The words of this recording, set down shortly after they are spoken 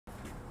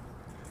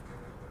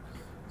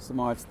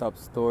Smart Stop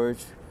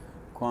Storage,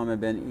 Kwame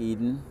Ben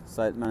Eden,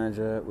 site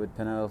manager with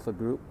Penalpha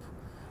Group.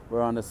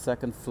 We're on the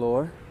second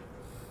floor.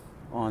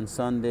 On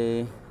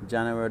Sunday,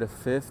 January the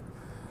 5th,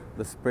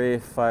 the spray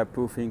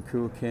fireproofing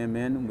crew came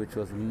in, which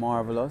was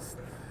marvelous.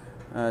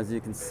 As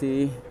you can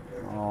see,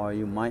 or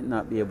you might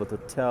not be able to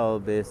tell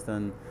based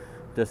on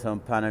just on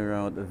panning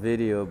around the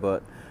video,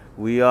 but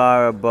we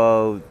are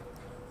about,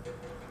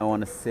 I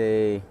want to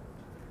say,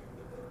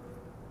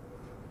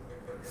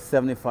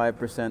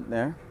 75%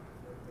 there.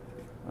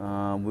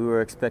 We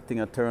were expecting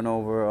a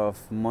turnover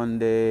of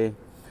Monday,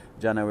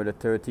 January the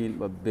 13th,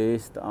 but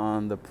based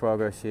on the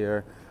progress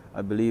here,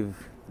 I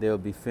believe they'll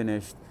be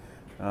finished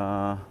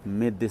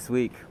mid this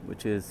week,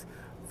 which is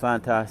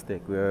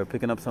fantastic. We're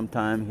picking up some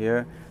time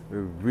here. We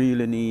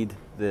really need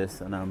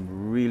this, and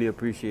I'm really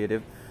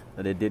appreciative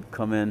that they did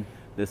come in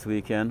this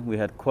weekend. We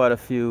had quite a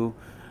few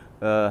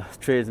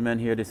tradesmen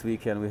here this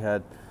weekend. We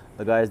had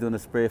the guys doing the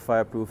spray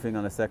fireproofing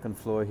on the second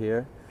floor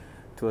here.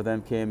 Two of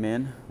them came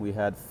in. We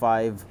had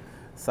 5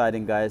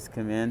 siding guys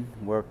come in,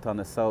 worked on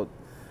the south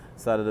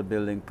side of the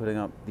building, putting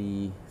up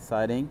the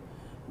siding.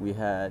 We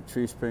had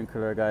 3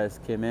 sprinkler guys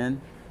came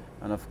in,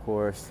 and of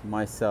course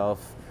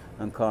myself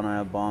and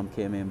Connor Baum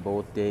came in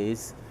both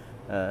days,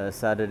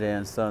 Saturday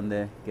and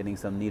Sunday, getting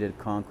some needed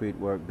concrete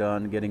work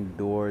done, getting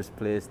doors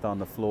placed on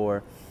the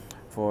floor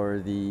for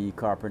the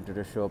carpenter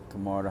to show up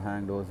tomorrow to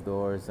hang those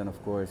doors. And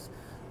of course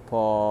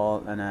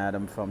Paul and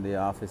Adam from the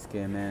office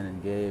came in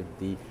and gave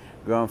the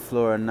ground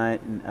floor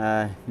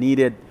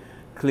needed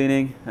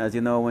cleaning. As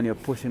you know, when you're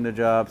pushing the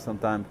job,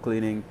 sometimes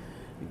cleaning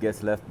it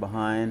gets left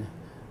behind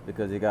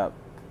because you got,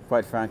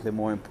 quite frankly,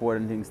 more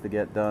important things to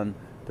get done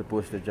to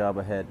push the job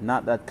ahead.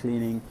 Not that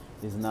cleaning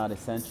is not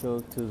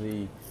essential to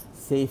the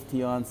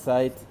safety on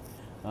site,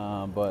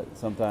 but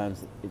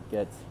sometimes it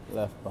gets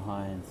left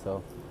behind.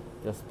 So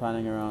just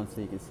panning around so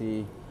you can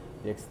see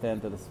the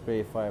extent of the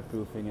spray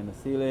fireproofing in the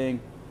ceiling,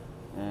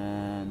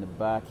 and the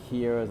back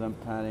here as I'm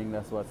panning,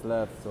 that's what's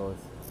left. So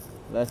it's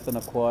less than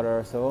a quarter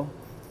or so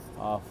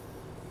of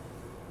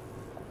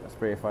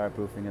spray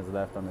fireproofing is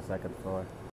left on the second floor.